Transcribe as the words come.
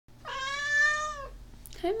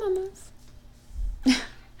Hi, mamas.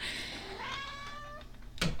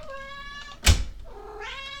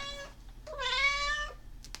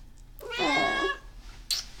 Aw.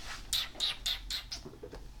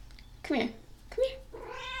 Come here. Come here.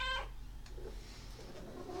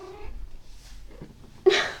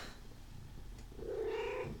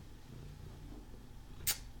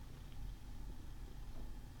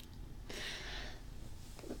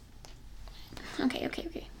 Okay.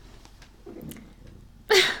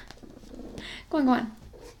 Go on.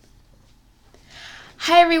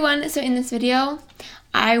 Hi everyone, so in this video,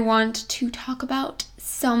 I want to talk about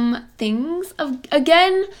some things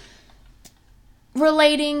again,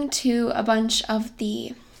 relating to a bunch of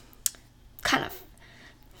the kind of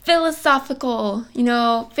philosophical,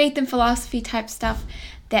 faith and philosophy type stuff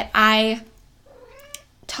that I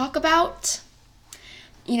talk about,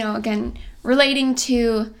 again, relating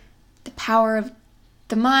to the power of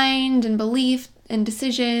the mind and belief and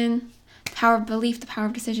decision, the power of belief, the power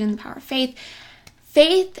of decision, the power of faith.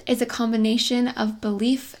 Faith is a combination of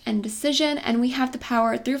belief and decision, and we have the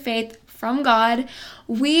power through faith from God.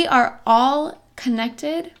 We are all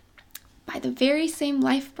connected by the very same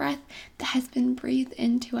life breath that has been breathed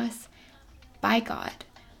into us by God.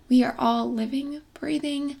 We are all living,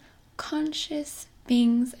 breathing, conscious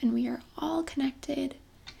beings, and we are all connected.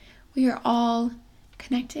 We are all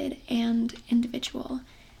connected and individual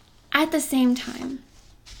at the same time.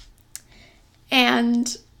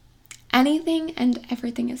 And anything and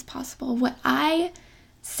everything is possible. What I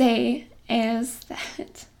say is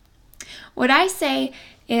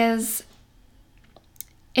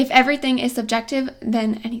if everything is subjective,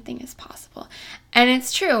 then anything is possible. And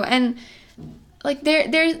it's true. And like there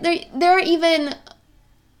are even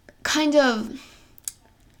kind of,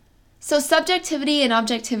 so subjectivity and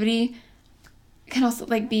objectivity can also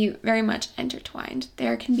be very much intertwined.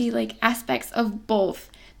 There can be aspects of both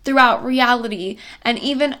throughout reality, and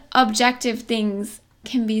even objective things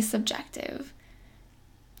can be subjective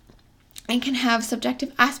and can have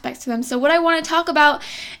subjective aspects to them. So what I want to talk about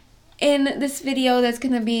in this video, that's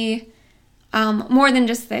going to be more than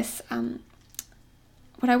just this,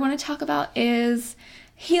 what I want to talk about is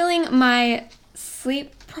healing my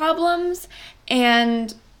sleep problems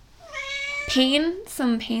and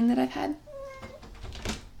some pain that I've had.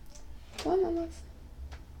 Come on, mamas.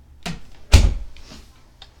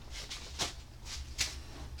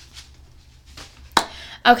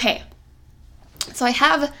 Okay, so I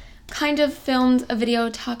have kind of filmed a video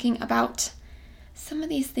talking about some of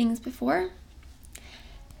these things before,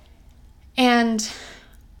 and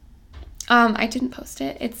I didn't post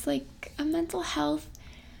it. It's like a mental health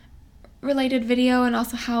related video, and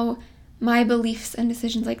also how my beliefs and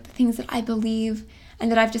decisions, the things that I believe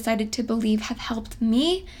and that I've decided to believe, have helped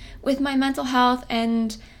me with my mental health,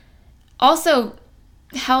 and also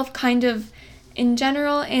health kind of in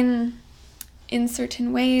general in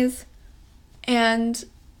certain ways. And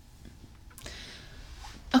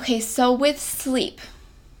okay, so with sleep,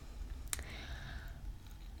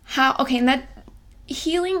 and that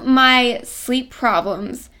healing my sleep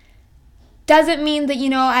problems doesn't mean that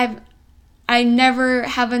I never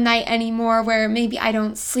have a night anymore where maybe I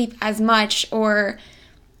don't sleep as much, or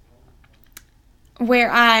where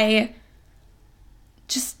I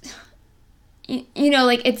just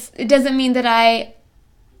it doesn't mean that I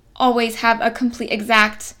always have a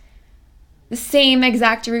the same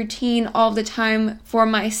exact routine all the time for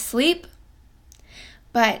my sleep.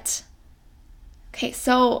 But okay,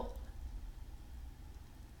 so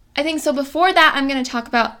I think so before that, I'm going to talk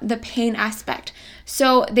about the pain aspect.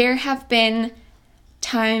 So there have been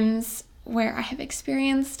times where I have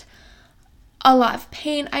experienced a lot of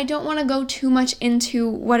pain. I don't want to go too much into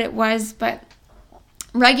what it was, but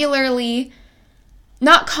regularly,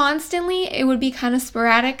 not constantly, it would be kind of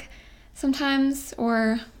sporadic sometimes,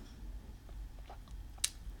 or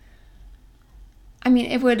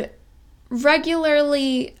it would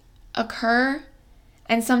regularly occur,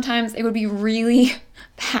 and sometimes it would be really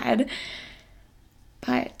bad.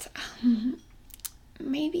 But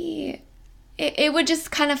maybe it would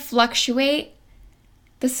just kind of fluctuate,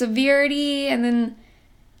 the severity, and then,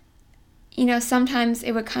 sometimes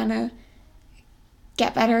it would kind of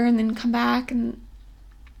get better and then come back, and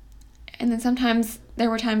then sometimes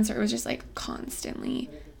there were times where it was just constantly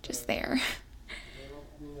just there.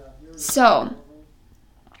 So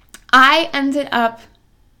I ended up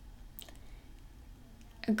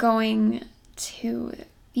going to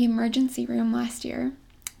the emergency room last year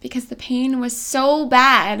because the pain was so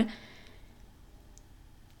bad.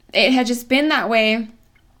 It had just been that way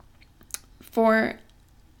for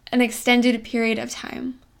an extended period of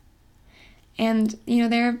time. And,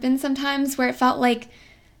 there have been some times where it felt like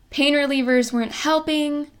pain relievers weren't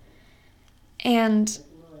helping. And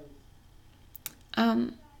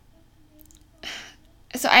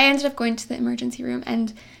so I ended up going to the emergency room, and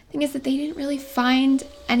the thing is that they didn't really find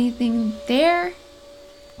anything there,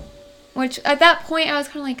 which at that point I was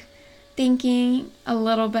kind of like thinking a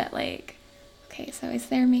little bit like, okay, so is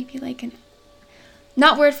there maybe like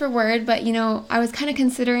not word for word, but I was kind of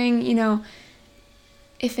considering,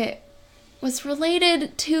 if it was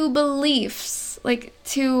related to beliefs, like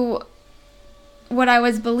to what I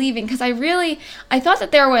was believing, because I thought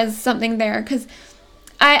that there was something there, because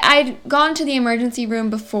I'd gone to the emergency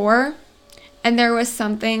room before, and there was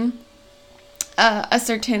something, a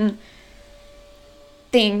certain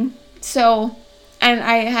thing, so, and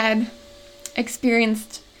I had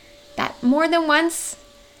experienced that more than once,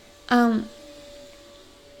 and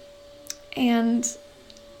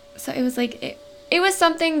so it was like, it was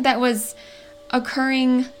something that was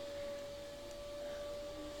occurring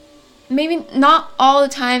maybe not all the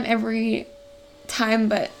time, every time,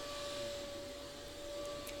 but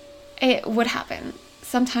it would happen.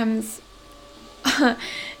 Sometimes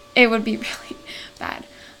it would be really bad.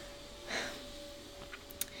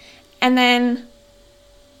 And then,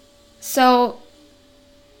 so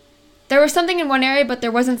there was something in one area, but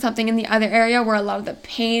there wasn't something in the other area where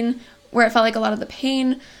it felt like a lot of the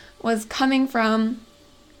pain was coming from.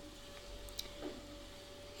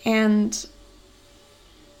 And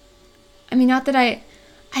I mean, not that I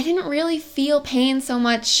didn't really feel pain so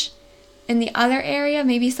much in the other area,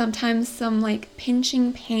 maybe sometimes some like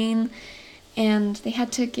pinching pain, and they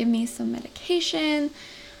had to give me some medication,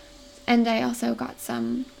 and I also got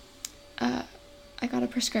I got a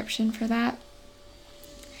prescription for that.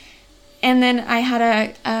 And then I had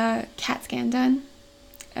a CAT scan done,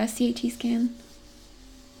 a CAT scan,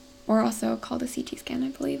 or also called a CT scan, I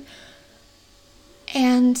believe.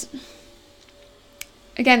 And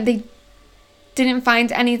again, they didn't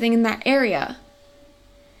find anything in that area.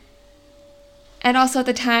 And also at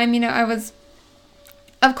the time, I was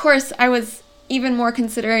even more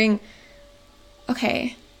considering,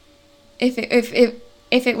 okay, if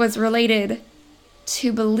it was related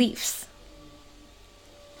to beliefs,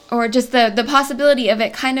 or just the possibility of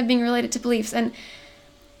it kind of being related to beliefs. And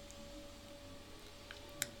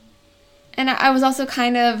I was also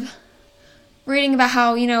kind of reading about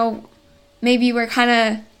how, maybe we're kind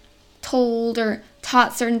of told or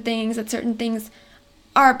taught certain things, that certain things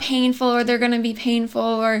are painful, or they're going to be painful,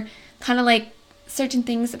 or kind of like certain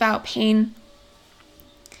things about pain.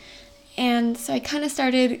 And so I kind of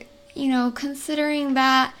started, considering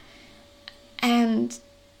that, and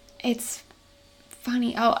it's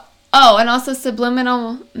funny. Oh, and also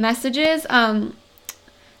subliminal messages.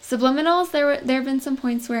 Subliminals, there have been some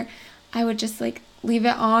points where I would just like leave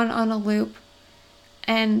it on a loop,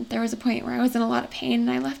 and there was a point where I was in a lot of pain,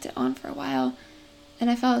 and I left it on for a while, and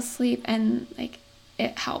I fell asleep, and like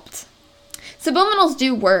it helped. Subliminals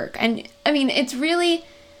do work, and I mean, it's really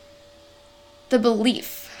the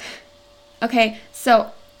belief. Okay,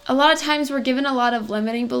 so a lot of times we're given a lot of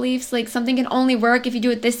limiting beliefs, like something can only work if you do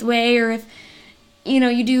it this way, or if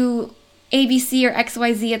you do ABC or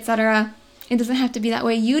XYZ, etc. It doesn't have to be that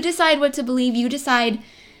way. You decide what to believe. You decide,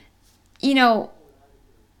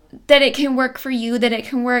 that it can work for you, that it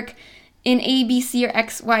can work in ABC or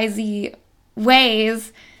XYZ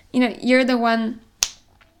ways. You're the one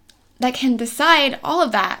that can decide all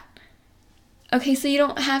of that. Okay, so you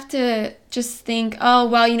don't have to just think, oh,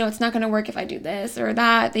 well, it's not going to work if I do this or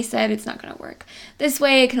that. They said it's not going to work this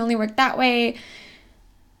way. It can only work that way.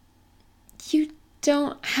 You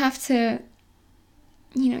don't have to,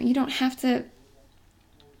 you don't have to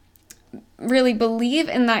really believe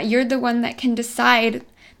in that. You're the one that can decide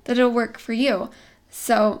that it'll work for you.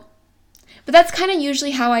 So, but that's kind of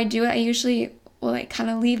usually how I do it. I usually will like kind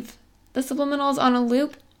of leave the subliminals on a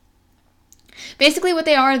loop. Basically what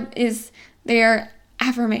they are is they're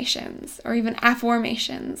affirmations, or even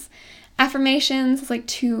afformations. Affirmations is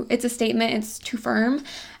like it's a statement, it's too firm.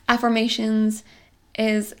 Affirmations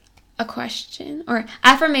is a question, or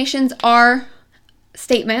affirmations are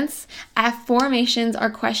statements. Affirmations are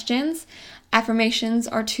questions. Affirmations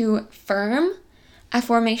are too firm.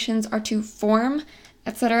 Affirmations are too form,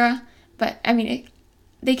 etc. But I mean,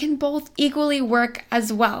 they can both equally work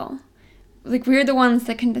as well. Like, we're the ones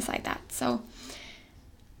that can decide that. So,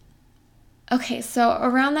 okay, so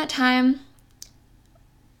around that time,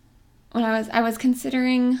 when I was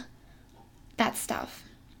considering that stuff,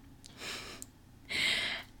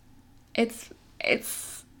 it's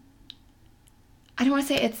I don't want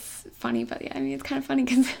to say it's funny, but yeah, I mean, it's kind of funny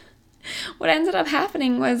because what ended up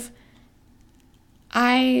happening was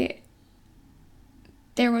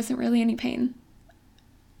there wasn't really any pain.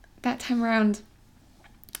 that time around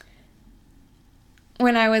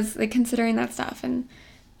when I was like considering that stuff, and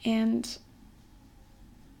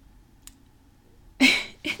it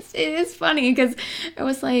is funny because it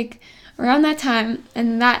was like around that time,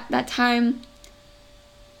 and that time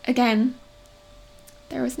again,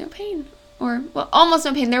 there was no pain, or well, almost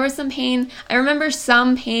no pain. There was some pain. I remember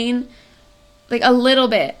some pain, like a little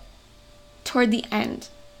bit toward the end.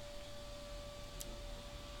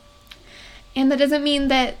 And that doesn't mean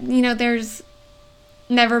that, there's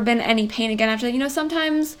never been any pain again after that.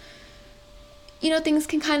 Sometimes, things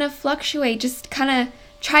can kind of fluctuate. Just kind of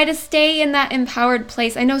try to stay in that empowered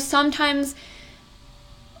place. I know sometimes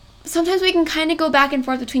we can kind of go back and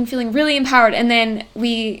forth between feeling really empowered and then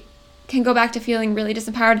we can go back to feeling really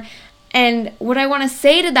disempowered. And what I want to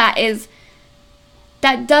say to that is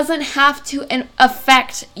that doesn't have to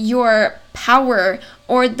affect your power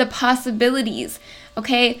or the possibilities,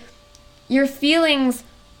 okay? Your feelings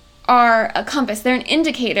are a compass. They're an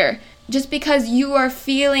indicator. Just because you are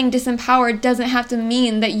feeling disempowered doesn't have to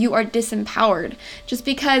mean that you are disempowered. Just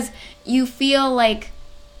because you feel like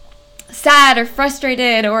sad or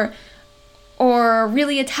frustrated or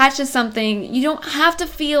really attached to something, you don't have to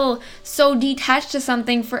feel so detached to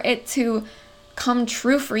something for it to come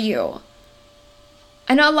true for you.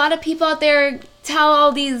 I know a lot of people out there tell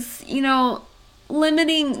all these,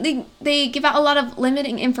 limiting, they give out a lot of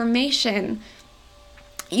limiting information.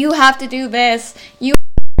 You have to do this, it's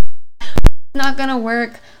not gonna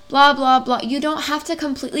work, blah blah blah. You don't have to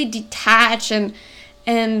completely detach and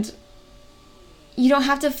you don't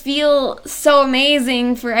have to feel so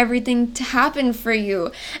amazing for everything to happen for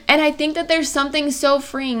you. And I think that there's something so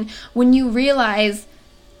freeing when you realize,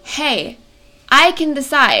 hey, I can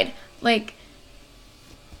decide, like,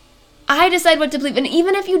 I decide what to believe. And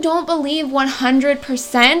even if you don't believe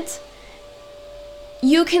 100%,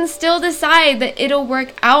 you can still decide that it'll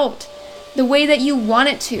work out the way that you want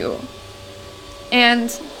it to. And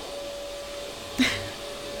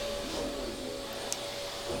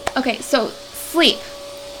okay, so sleep.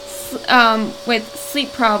 With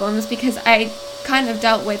sleep problems, because I kind of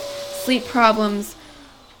dealt with sleep problems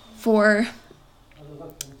for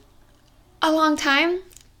a long time.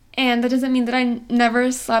 And that doesn't mean that I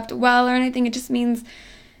never slept well or anything. It just means,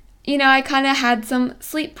 I kind of had some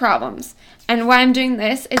sleep problems. And why I'm doing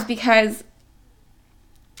this is because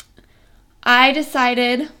I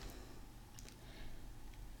decided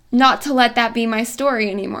not to let that be my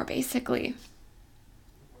story anymore, basically.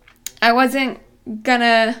 I wasn't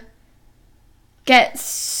gonna get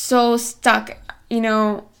so stuck, in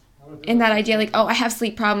that idea, like, oh, I have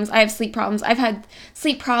sleep problems. I've had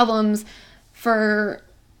sleep problems for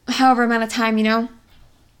however amount of time,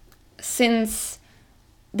 since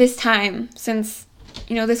this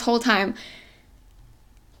whole time.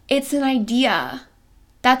 It's an idea.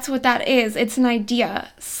 That's what that is. It's an idea.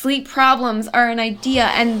 Sleep problems are an idea,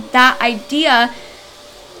 and that idea,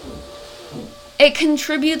 it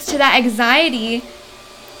contributes to that anxiety.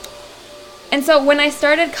 And so when I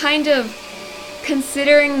started kind of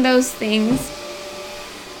considering those things,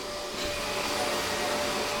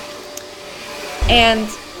 and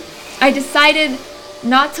I decided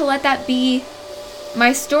not to let that be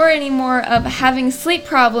my story anymore of having sleep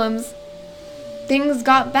problems, things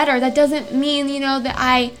got better. That doesn't mean, that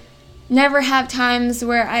I never have times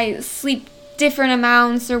where I sleep different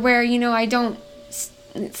amounts or where, I don't,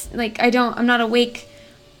 I'm not awake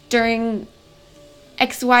during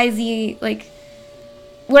XYZ. Like,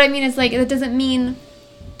 what I mean is, like, that doesn't mean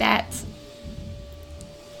that,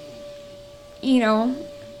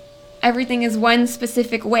 everything is one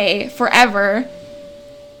specific way forever,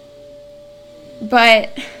 but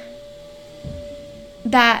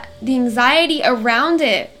that the anxiety around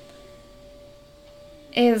it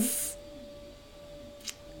is,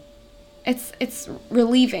 it's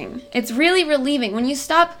relieving. It's really relieving when you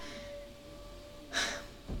stop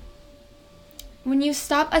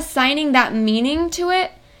assigning that meaning to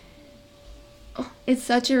it. It's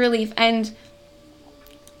such a relief. And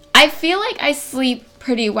I feel like I sleep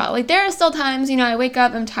pretty well. Like, there are still times, I wake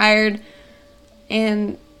up, I'm tired,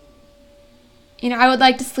 and, I would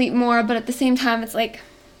like to sleep more, but at the same time, it's like,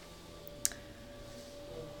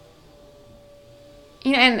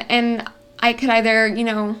 and I could either,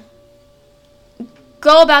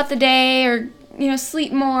 go about the day or,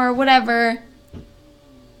 sleep more, whatever,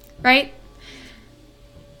 right?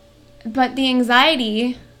 But the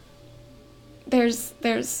anxiety, there's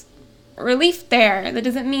relief there. That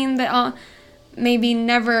doesn't mean that I'll maybe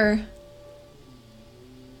never.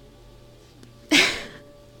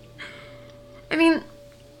 I mean,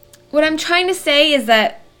 what I'm trying to say is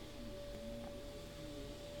that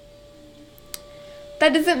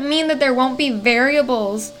That doesn't mean that there won't be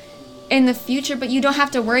variables in the future, but you don't have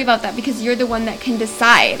to worry about that because you're the one that can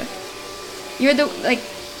decide.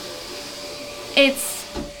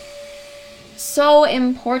 It's so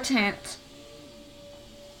important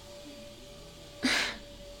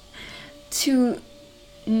to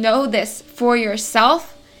know this for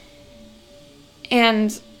yourself.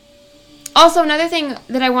 And also another thing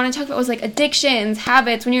that I want to talk about was like addictions,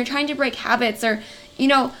 habits. When you're trying to break habits, or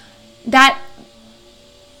that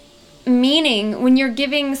meaning, when you're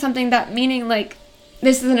giving something that meaning, like,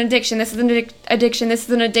 this is an addiction, this is an addiction, this is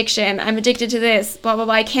an addiction, I'm addicted to this, blah, blah,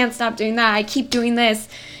 blah, I can't stop doing that, I keep doing this,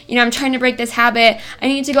 I'm trying to break this habit, I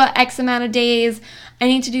need to go X amount of days, I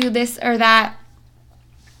need to do this or that.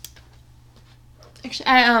 Actually,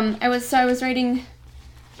 I was writing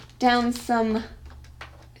down some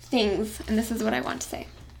things, and this is what I want to say.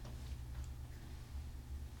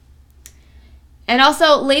 And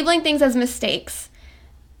also, labeling things as mistakes.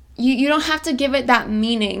 You don't have to give it that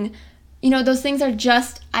meaning. Those things are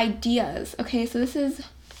just ideas. Okay, so this is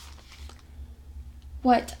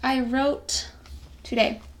what I wrote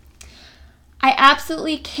today. I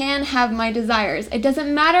absolutely can have my desires. It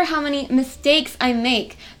doesn't matter how many mistakes I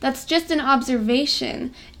make. That's just an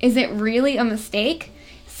observation. Is it really a mistake?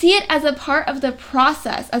 See it as a part of the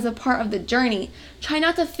process, as a part of the journey. Try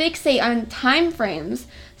not to fixate on time frames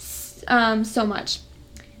so much.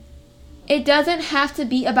 It doesn't have to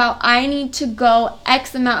be about, I need to go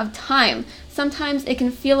X amount of time. Sometimes it can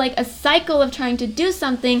feel like a cycle of trying to do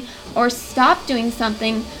something or stop doing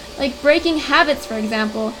something, like breaking habits, for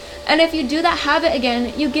example. And if you do that habit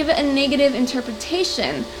again, you give it a negative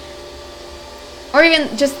interpretation. Or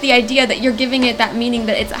even just the idea that you're giving it that meaning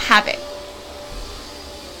that it's a habit.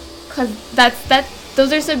 Because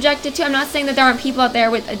those are subjective too. I'm not saying that there aren't people out there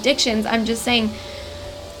with addictions. I'm just saying,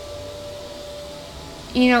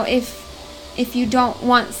 if you don't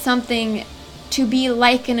want something to be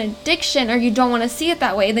like an addiction, or you don't want to see it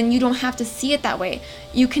that way, then you don't have to see it that way.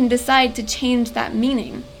 You can decide to change that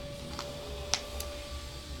meaning.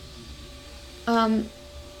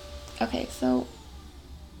 Okay, so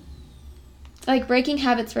like breaking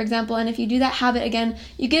habits, for example, and if you do that habit again,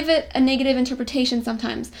 you give it a negative interpretation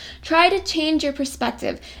sometimes. Try to change your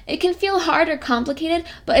perspective. It can feel hard or complicated,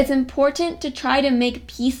 but it's important to try to make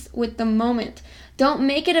peace with the moment. Don't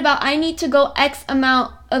make it about, I need to go X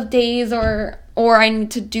amount of days, or I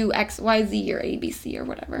need to do X, Y, Z, or ABC, or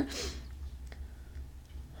whatever.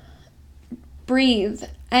 Breathe.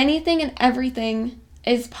 Anything and everything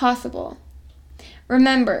is possible.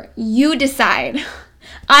 Remember, you decide.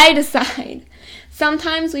 I decide.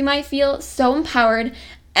 Sometimes we might feel so empowered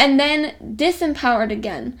and then disempowered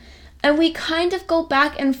again. And we kind of go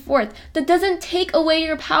back and forth. That doesn't take away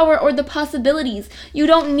your power or the possibilities. You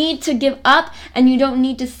don't need to give up, and you don't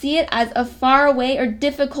need to see it as a far away or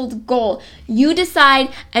difficult goal. You decide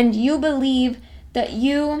and you believe that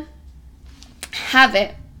you have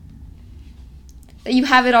it. That you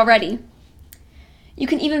have it already. You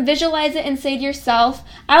can even visualize it and say to yourself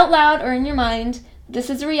out loud or in your mind, this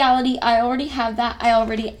is a reality. I already have that. I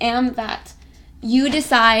already am that. You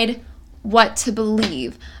decide what to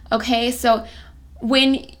believe. Okay, so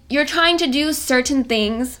when you're trying to do certain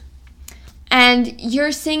things and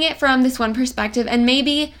you're seeing it from this one perspective, and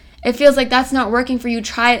maybe it feels like that's not working for you,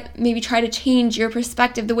 try to change your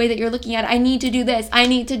perspective, the way that you're looking at it. I need to do this. I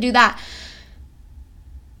need to do that.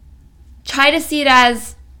 Try to see it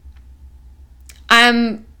as,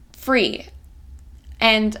 I'm free,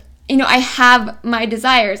 and I have my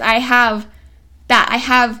desires. I have that.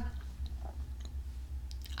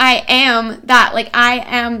 I am that. Like, I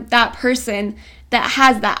am that person that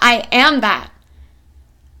has that. I am that.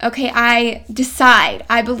 Okay, I decide.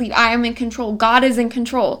 I believe I am in control. God is in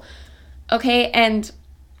control. Okay, and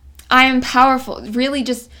I am powerful. Really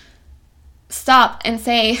just stop and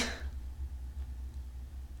say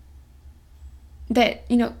that,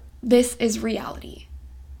 this is reality.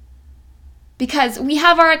 Because we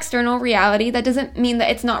have our external reality. That doesn't mean that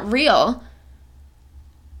it's not real.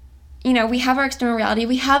 We have our external reality.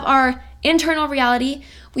 We have our internal reality.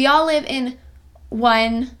 We all live in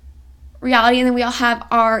one reality, and then we all have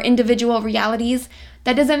our individual realities.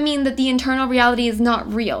 That doesn't mean that the internal reality is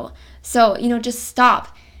not real. So, just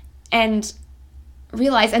stop and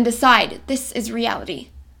realize and decide, this is reality.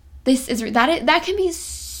 This is that can be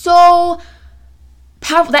so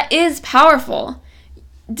powerful. That is powerful.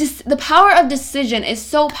 The power of decision is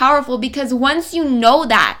so powerful, because once you know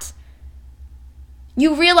that,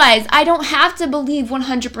 you realize, I don't have to believe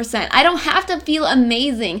 100%. I don't have to feel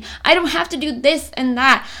amazing. I don't have to do this and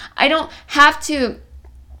that. I don't have to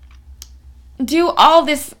do all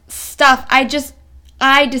this stuff. I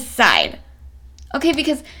decide. Okay,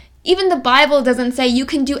 because even the Bible doesn't say you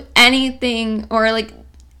can do anything or like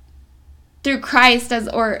through Christ as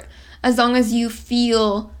long as you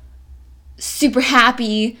feel super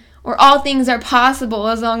happy, or all things are possible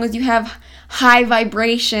as long as you have high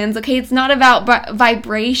vibrations. Okay, it's not about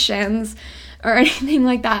vibrations or anything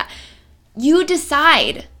like that. You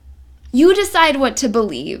decide. You decide what to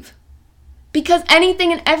believe. Because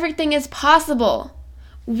anything and everything is possible.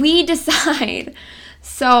 We decide.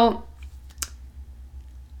 So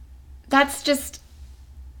that's just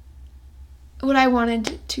what I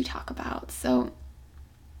wanted to talk about. So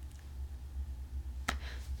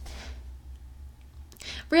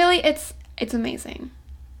really, it's amazing.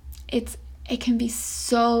 It can be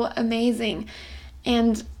so amazing.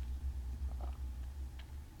 And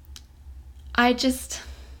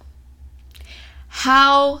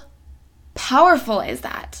how powerful is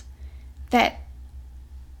that? That,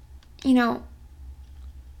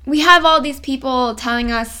 we have all these people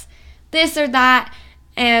telling us this or that,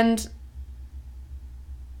 and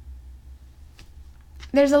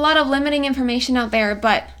there's a lot of limiting information out there,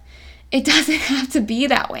 but it doesn't have to be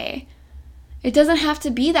that way. It doesn't have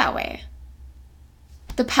to be that way.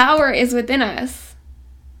 The power is within us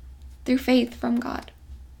through faith from God.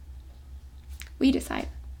 We decide.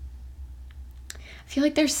 I feel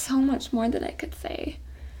like there's so much more that I could say.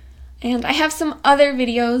 And I have some other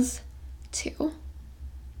videos too.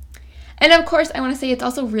 And of course, I want to say it's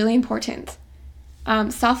also really important.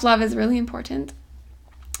 Self-love is really important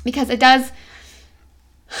because it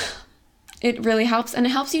really helps, and it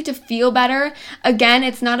helps you to feel better. Again,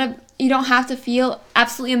 you don't have to feel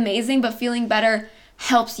absolutely amazing, but feeling better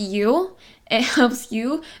helps you. It helps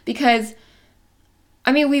you because,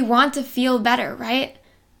 we want to feel better, right?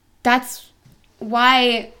 That's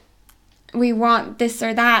why we want this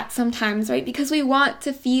or that sometimes, right? Because we want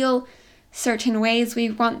to feel certain ways. We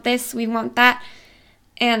want this, we want that.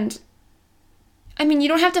 And you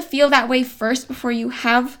don't have to feel that way first before you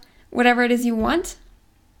have whatever it is you want.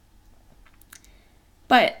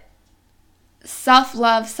 But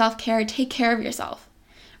self-love, self-care, take care of yourself.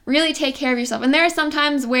 Really take care of yourself. And there are some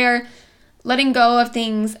times where letting go of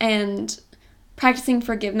things and practicing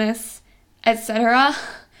forgiveness, etc.,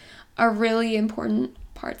 are really important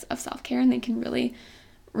parts of self-care, and they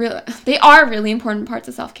are really important parts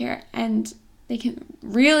of self-care, and they can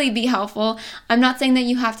really be helpful. I'm not saying that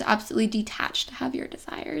you have to absolutely detach to have your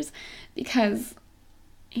desires, because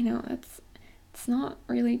it's not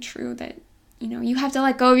really true that you have to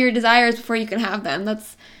let go of your desires before you can have them.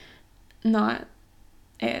 That's not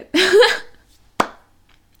it.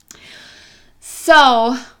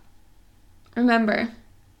 So, remember,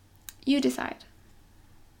 you decide.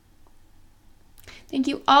 Thank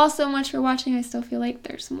you all so much for watching. I still feel like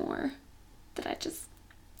there's more that I just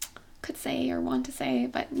could say or want to say,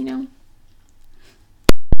 but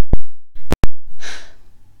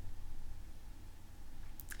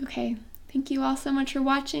Okay, thank you all so much for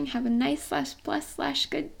watching. Have a nice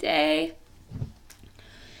 /blessed/good day.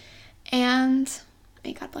 And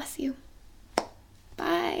may God bless you.